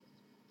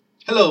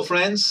Hello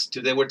friends,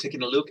 today we're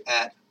taking a look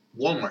at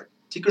Walmart,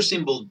 ticker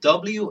symbol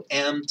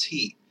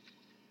WMT.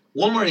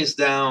 Walmart is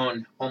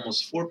down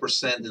almost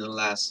 4% in the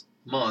last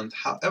month.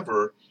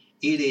 However,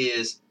 it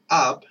is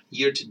up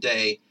year to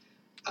date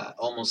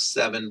almost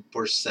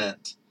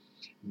 7%.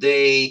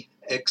 They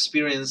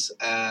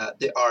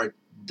they are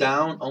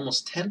down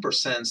almost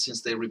 10%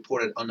 since they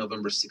reported on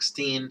November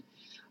 16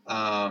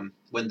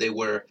 when they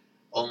were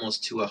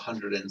almost to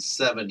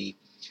 170.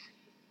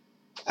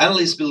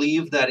 Analysts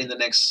believe that in the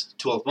next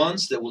 12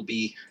 months they will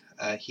be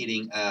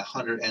hitting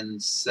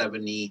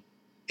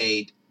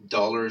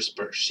 $178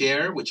 per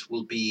share, which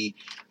will be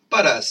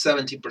about a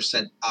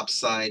 70%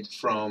 upside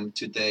from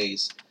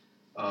today's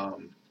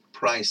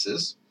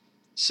prices.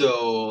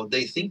 So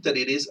they think that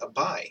it is a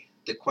buy.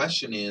 The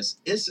question is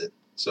it?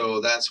 So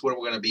that's what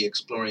we're going to be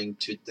exploring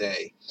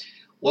today.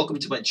 Welcome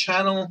to my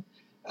channel,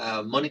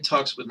 Money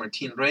Talks with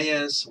Martin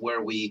Reyes,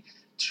 where we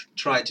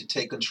try to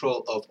take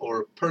control of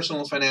our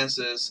personal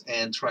finances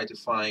and try to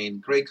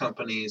find great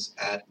companies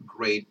at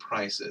great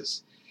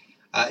prices.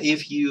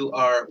 If you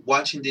are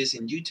watching this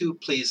in YouTube,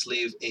 please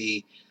leave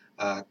a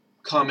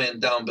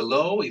comment down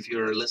below. If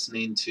you're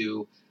listening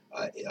to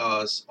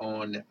us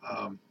on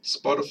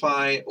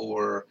Spotify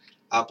or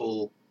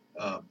Apple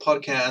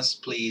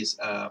Podcasts, please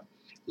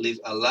leave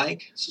a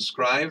like,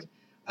 subscribe,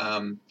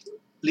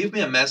 leave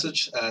me a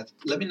message.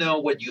 Let me know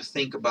what you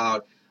think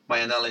about my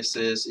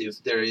analysis,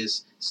 if there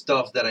is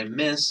stuff that I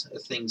miss,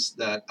 things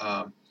that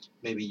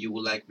maybe you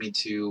would like me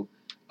to,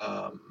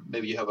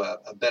 maybe you have a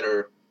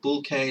better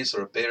bull case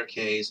or a bear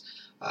case.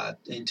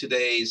 In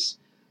today's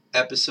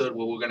episode,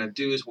 what we're going to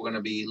do is we're going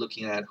to be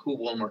looking at who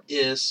Walmart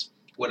is.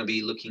 We're going to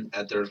be looking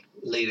at their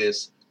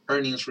latest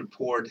earnings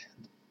report.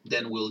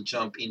 Then we'll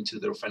jump into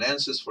their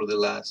finances for the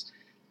last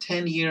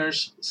 10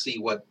 years, see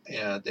what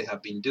they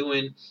have been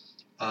doing.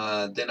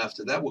 Then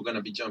after that, we're going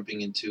to be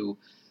jumping into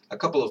a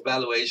couple of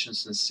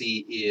valuations and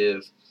see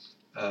if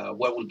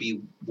what will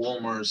be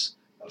Walmart's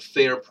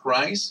fair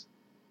price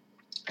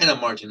and a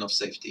margin of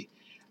safety.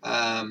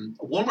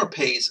 Walmart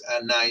pays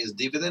a nice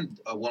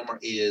dividend. Walmart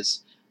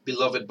is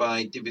beloved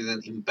by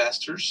dividend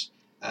investors.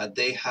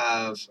 They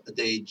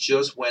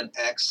just went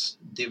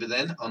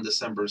ex-dividend on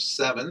December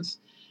 7th.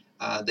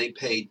 They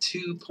paid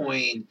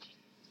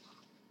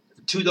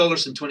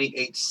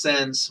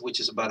 $2.28,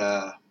 which is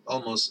about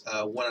almost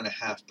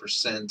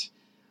 1.5%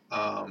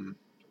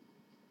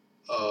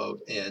 of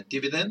a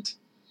dividend.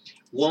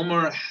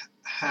 Walmart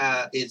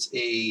it's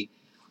a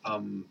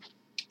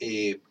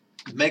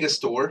mega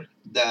store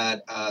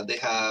that they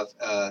have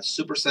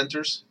super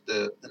centers.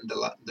 In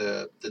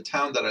the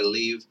town that I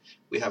live,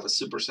 we have a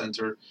super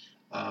center.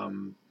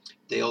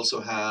 They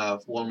also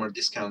have Walmart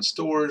discount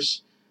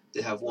stores.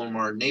 They have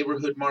Walmart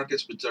neighborhood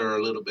markets, which are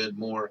a little bit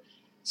more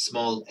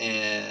small,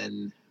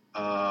 and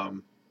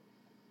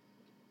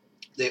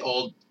they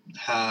all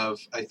have,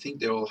 I think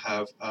they all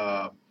have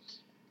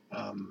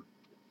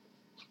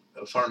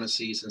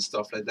pharmacies and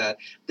stuff like that.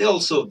 They're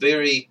also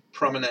very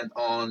prominent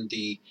on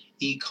the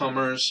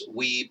e-commerce.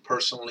 We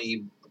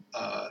personally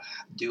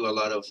do a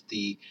lot of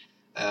the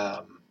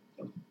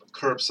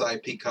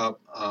curbside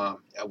pickup.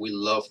 We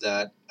love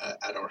that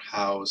at our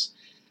house.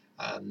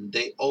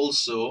 They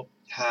also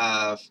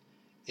have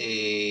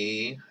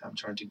I'm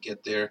trying to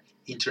get there.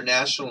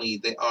 Internationally,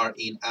 they are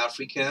in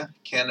Africa,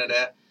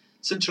 Canada,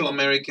 Central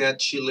America,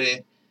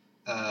 Chile,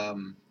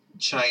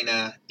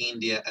 China,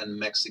 India, and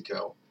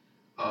Mexico.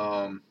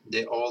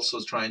 They're also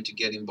trying to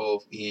get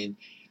involved in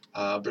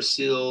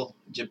Brazil,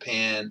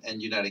 Japan,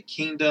 and United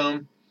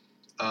Kingdom.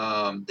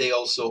 They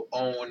also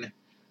own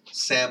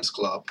Sam's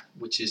Club,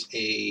 which is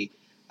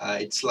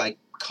it's like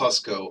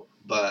Costco,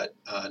 but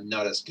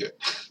not as good.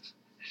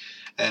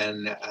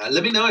 And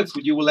let me know if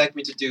you would like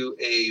me to do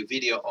a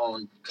video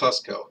on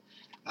Costco.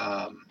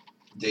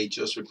 They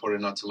just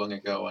reported not too long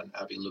ago, and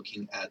I've been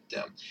looking at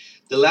them.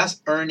 The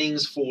last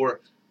earnings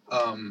for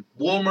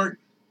Walmart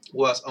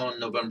was on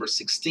November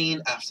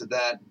 16. After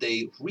that,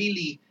 they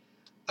really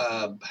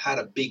had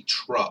a big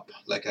drop,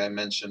 like I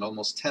mentioned,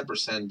 almost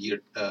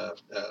 10%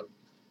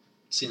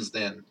 since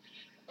then.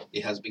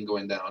 It has been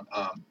going down.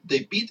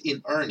 They beat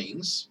in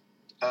earnings.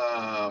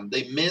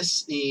 They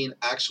miss in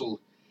actual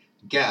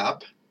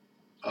GAAP.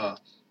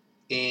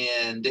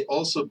 And they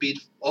also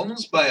beat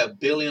almost by $1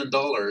 billion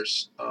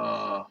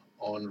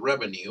on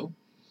revenue.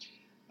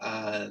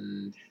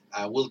 And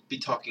I will be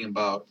talking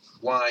about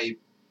why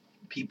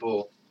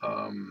people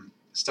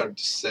started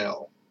to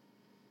sell.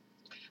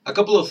 A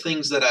couple of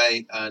things that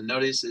I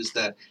noticed is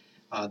that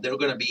they're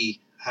going to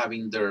be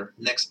having their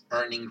next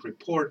earnings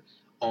report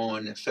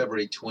on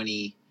February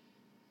 20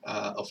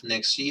 of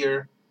next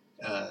year.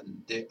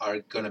 They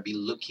are going to be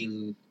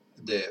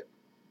the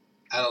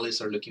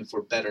analysts are looking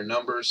for better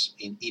numbers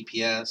in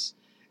EPS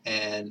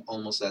and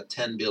almost a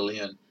 $10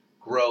 billion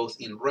growth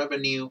in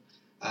revenue.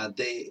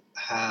 They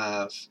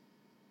have,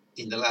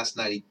 in the last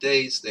 90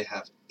 days, they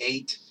have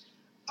 8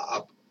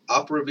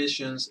 up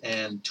revisions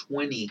and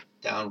 20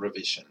 down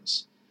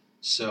revisions.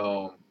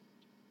 So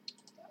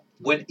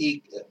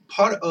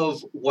part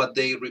of what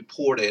they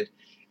reported,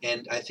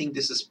 and I think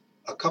this is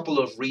a couple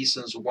of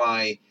reasons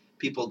why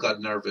people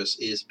got nervous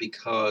is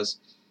because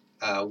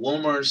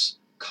Walmart's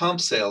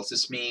comp sales,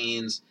 this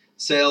means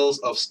sales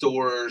of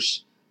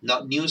stores,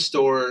 not new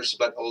stores,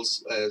 but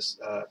also as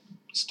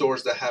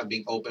stores that have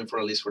been open for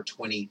at least for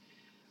 20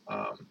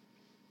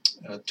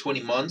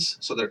 months.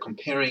 So they're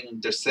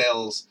comparing their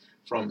sales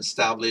from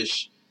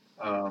established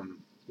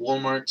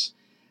Walmarts.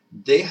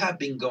 They have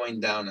been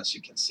going down, as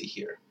you can see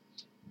here.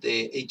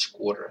 Each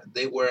quarter,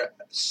 they were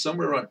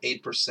somewhere around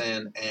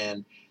 8%,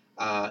 and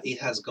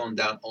it has gone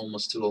down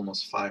almost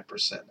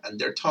 5%. And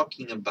they're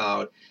talking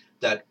about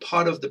that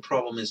part of the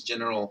problem is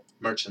general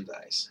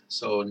merchandise.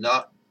 So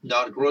not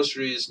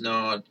groceries,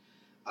 not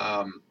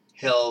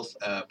health,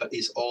 but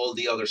it's all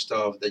the other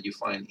stuff that you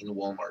find in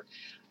Walmart.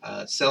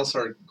 Sales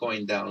are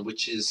going down,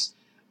 which is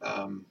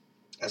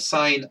a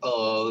sign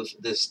of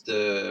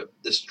the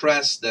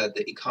stress that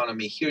the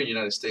economy here in the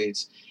United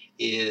States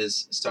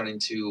is starting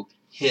to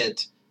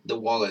hit the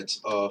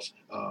wallets of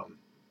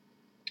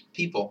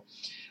people.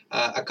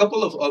 A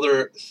couple of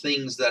other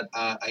things that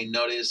I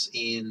noticed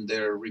in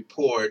their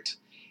report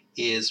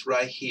is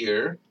right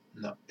here.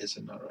 No, it's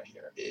not right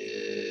here.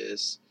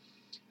 Is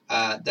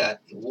that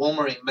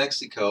Walmart in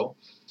Mexico,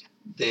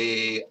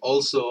 their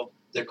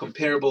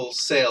comparable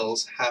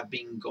sales have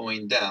been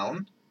going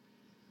down.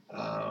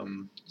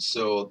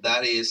 So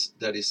that is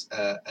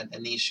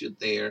an issue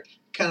there.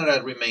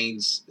 Canada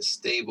remains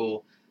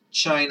stable.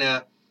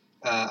 China,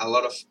 a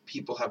lot of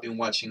people have been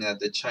watching at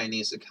the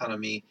Chinese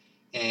economy,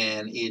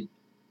 and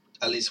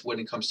at least when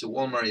it comes to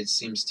Walmart, it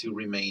seems to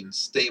remain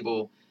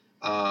stable.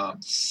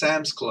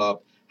 Sam's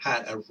Club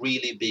had a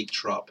really big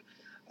drop.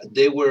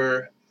 They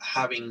were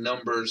having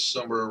numbers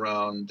somewhere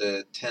around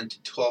 10 to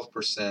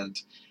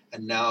 12%,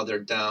 and now they're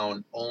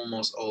down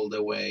almost all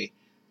the way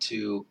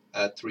to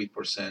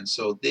 3%.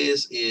 So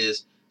this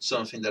is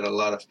something that a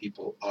lot of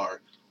people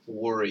are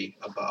worried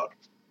about.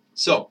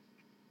 So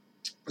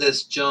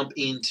let's jump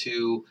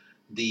into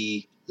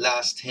the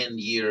last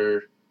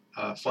 10-year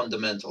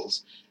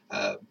fundamentals.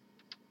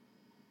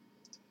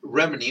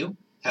 Revenue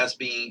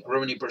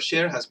per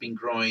share has been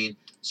growing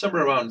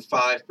somewhere around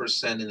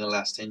 5% in the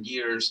last 10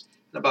 years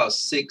and about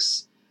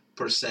 6%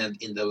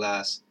 in the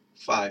last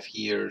 5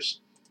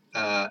 years.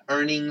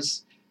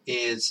 Earnings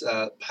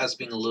has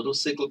been a little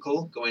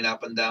cyclical, going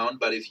up and down,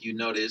 but if you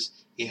notice,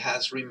 it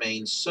has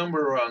remained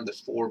somewhere around the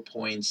 4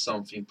 point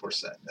something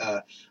percent,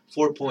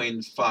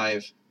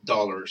 $4.5.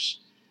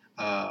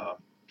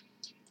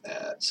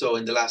 So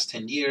in the last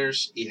 10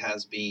 years, it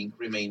has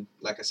remained,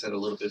 like I said, a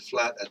little bit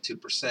flat at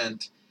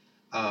 2%.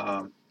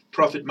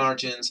 Profit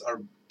margins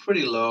are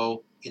pretty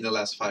low in the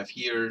last 5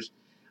 years.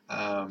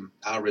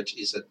 Average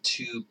is at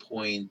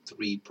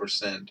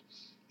 2.3%.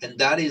 And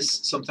that is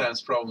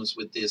sometimes problems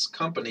with these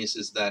companies,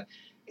 is that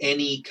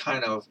any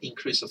kind of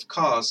increase of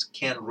cost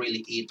can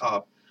really eat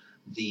up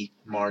the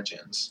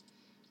margins.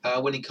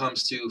 When it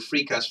comes to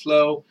free cash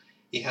flow,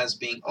 it has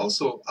been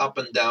also up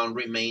and down,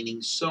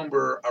 remaining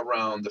somewhere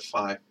around the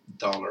 $5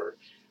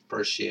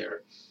 per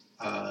share.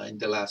 In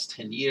the last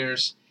 10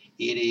 years,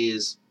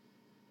 it's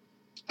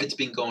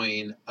been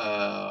growing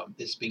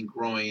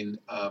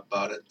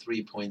about at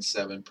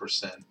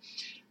 3.7%.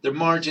 The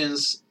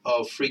margins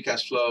of free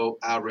cash flow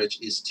average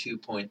is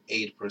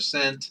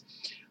 2.8%.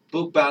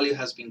 Book value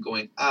has been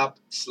going up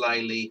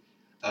slightly,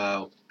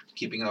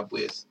 keeping up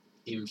with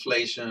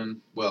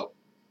inflation. Well,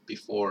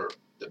 before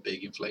the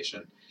big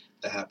inflation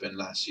that happened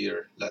last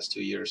 2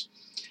 years,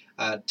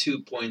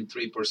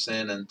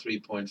 2.3% and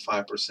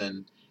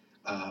 3.5%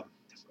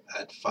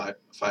 at five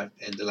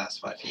in the last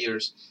 5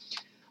 years.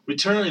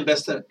 Return on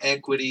invested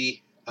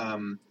equity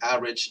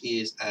average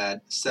is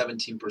at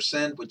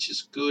 17%, which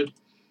is good.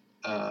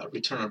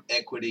 Return on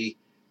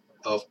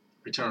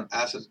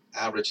asset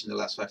average in the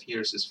last 5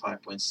 years is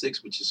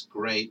 5.6, which is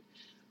great.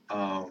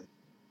 And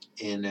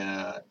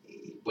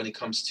when it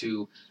comes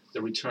to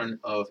the return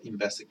of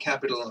invested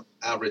capital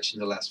average in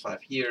the last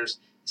 5 years,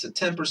 it's at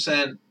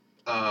 10%.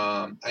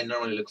 I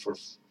normally look for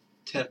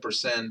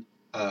 10%,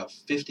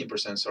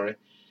 15%. Sorry,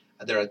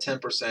 they're at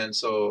 10%,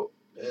 so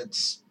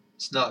it's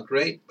not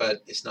great,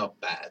 but it's not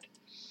bad.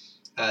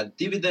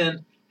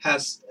 Dividend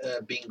has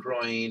been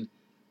growing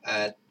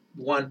at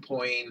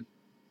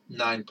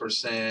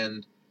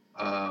 1.9%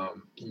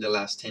 in the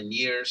last 10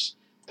 years.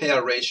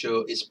 Payout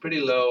ratio is pretty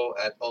low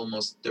at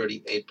almost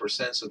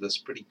 38%, so that's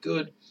pretty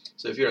good.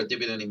 So if you're a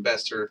dividend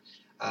investor,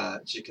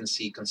 as you can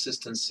see,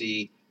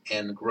 consistency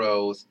and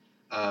growth,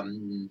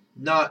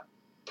 not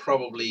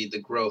probably the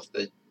growth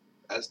that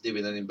as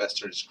dividend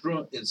investors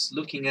is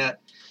looking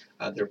at.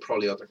 There are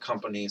probably other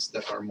companies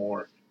that are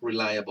more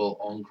reliable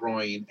on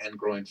growing and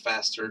growing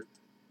faster.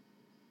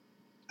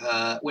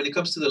 When it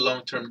comes to the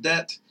long-term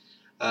debt,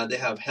 they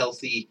have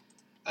healthy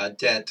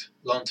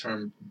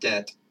long-term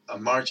debt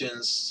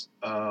margins.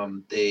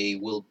 They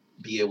will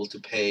be able to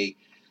pay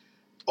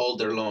all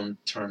their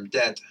long-term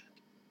debt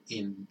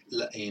in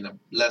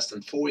less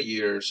than 4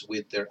 years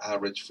with their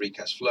average free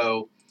cash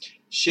flow.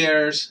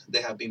 Shares,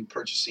 they have been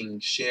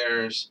purchasing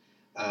shares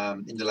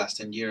in the last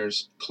 10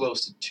 years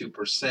close to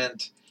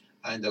 2%.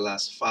 In the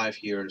last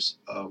 5 years,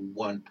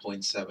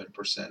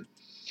 1.7%.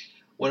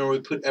 When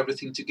we put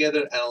everything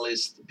together,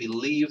 analysts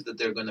believe that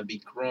they're going to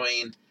be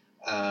growing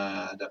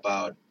at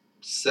about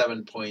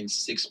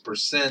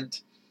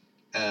 7.6%.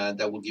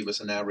 That will give us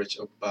an average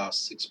of about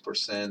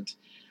 6%.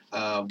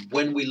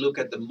 When we look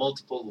at the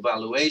multiple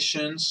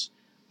valuations,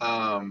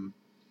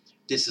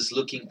 this is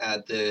looking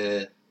at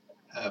the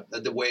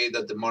way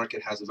that the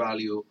market has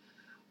valued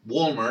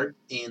Walmart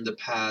in the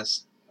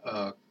past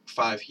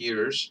 5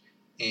 years,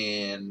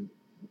 and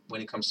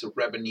when it comes to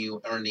revenue,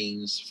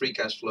 earnings, free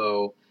cash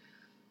flow,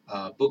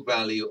 book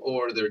value,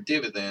 or their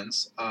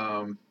dividends,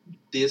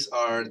 these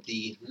are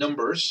the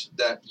numbers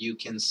that you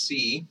can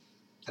see.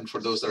 And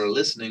for those that are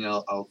listening,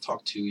 I'll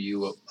talk to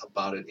you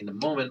about it in a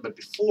moment. But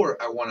before,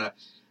 I want to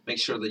make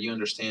sure that you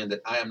understand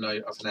that I am not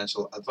a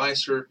financial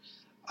advisor.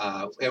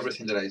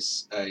 Everything that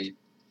I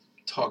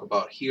talk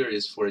about here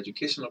is for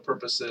educational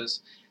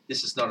purposes.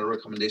 This is not a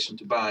recommendation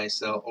to buy,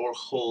 sell, or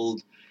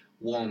hold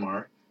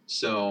Walmart.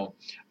 So,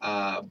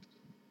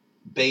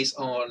 based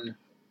on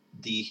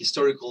the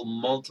historical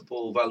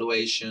multiple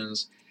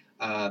valuations,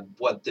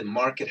 what the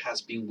market has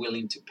been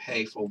willing to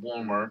pay for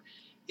Walmart,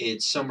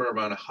 it's somewhere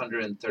around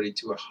 130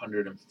 to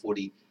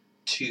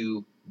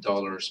 142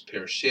 dollars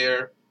per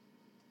share.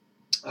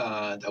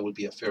 That would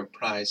be a fair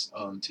price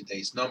on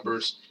today's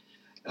numbers.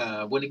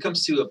 When it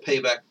comes to a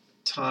payback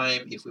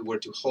time, if we were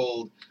to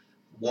hold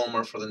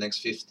Walmart for the next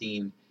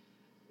 15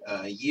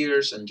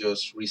 years and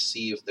just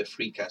receive the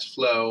free cash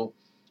flow,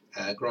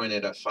 growing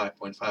it at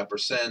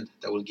 5.5%,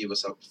 that will give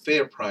us a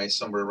fair price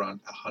somewhere around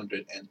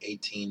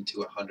 $118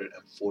 to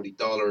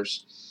 $140.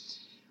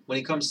 When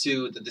it comes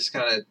to the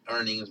discounted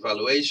earnings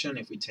valuation,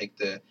 if we take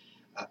the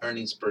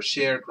earnings per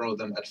share, grow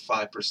them at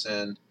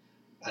 5%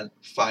 and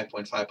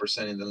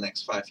 5.5% in the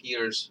next 5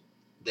 years,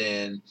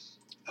 then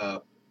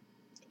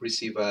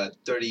receive a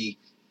 30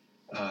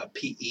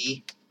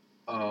 PE,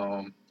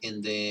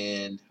 and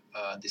then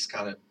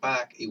discounted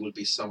back, it will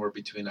be somewhere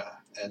between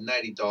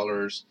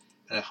 $90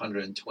 and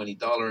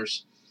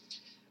 $120.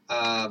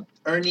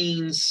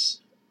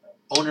 Earnings,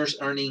 owner's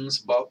earnings,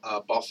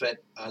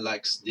 Buffett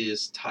likes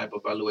this type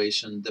of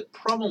valuation. The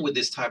problem with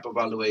this type of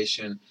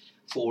valuation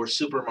for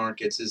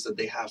supermarkets is that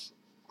they have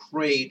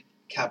great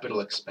capital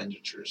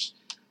expenditures.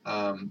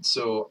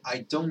 So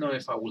I don't know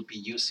if I will be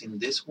using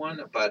this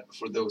one, but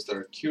for those that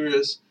are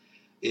curious,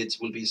 it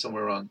will be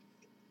somewhere around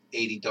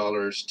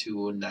 $80 to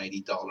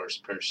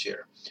 $90 per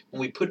share.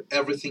 When we put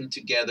everything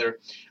together,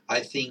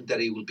 I think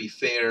that it will be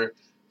fair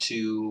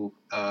to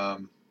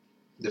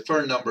the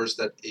fair numbers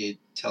that it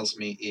tells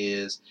me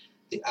is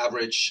the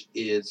average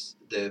is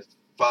the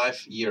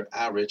 5-year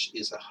average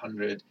is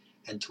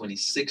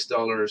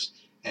 $126,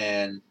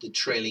 and the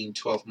trailing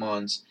 12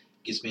 months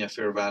gives me a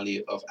fair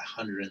value of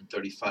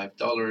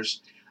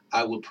 $135.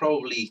 I will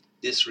probably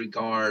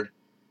disregard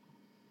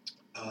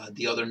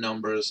the other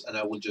numbers, and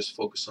I will just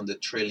focus on the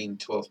trailing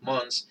 12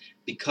 months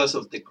because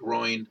of the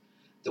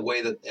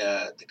way that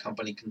the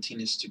company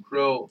continues to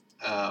grow.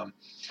 I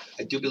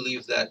do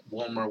believe that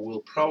Walmart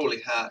will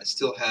probably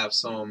still have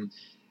some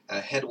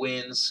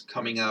headwinds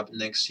coming up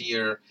next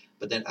year,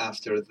 but then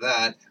after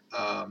that,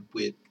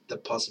 with the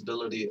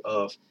possibility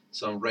of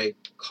some rate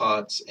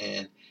cuts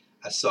and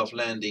a soft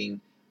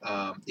landing,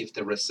 if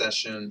the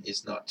recession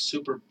is not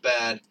super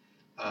bad,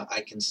 I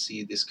can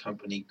see this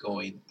company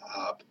going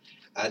up.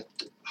 At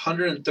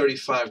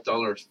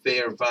 $135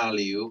 fair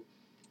value,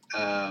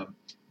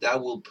 that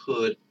will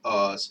put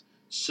us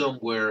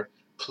somewhere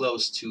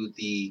close to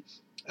the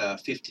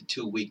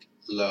 52-week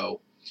low.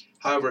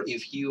 However,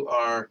 if you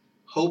are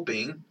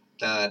hoping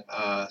that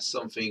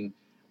something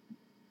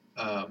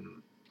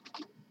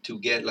to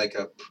get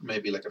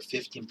maybe like a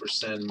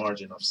 15%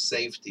 margin of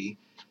safety,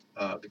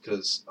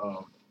 because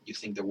you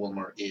think that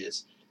Walmart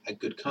is a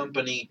good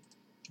company,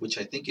 which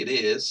I think it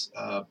is,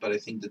 but I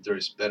think that there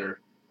is better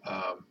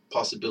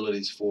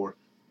possibilities for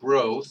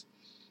growth,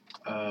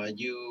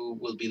 you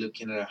will be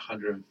looking at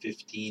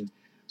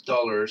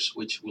 $115,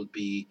 which will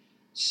be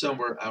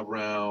somewhere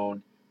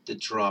around the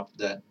drop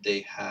that they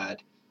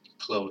had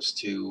close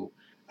to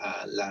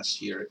last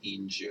year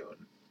in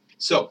June.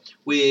 So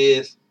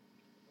with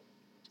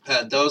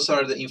those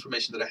are the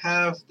information that I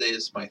have.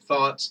 There's my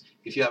thoughts.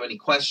 If you have any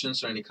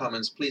questions or any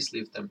comments, please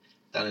leave them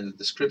down in the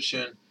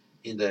description,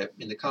 in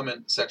the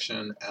comment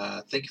section.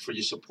 Thank you for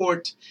your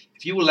support.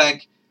 If you would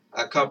like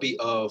a copy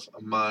of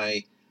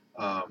my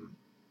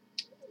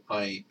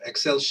my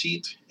Excel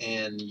sheet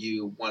and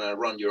you want to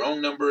run your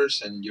own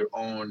numbers and your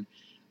own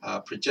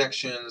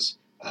projections,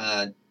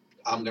 I'm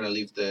going to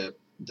leave the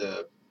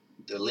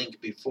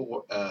link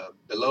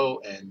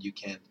below, and you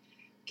can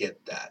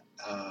get that.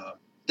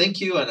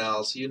 Thank you, and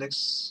I'll see you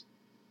next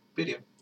video.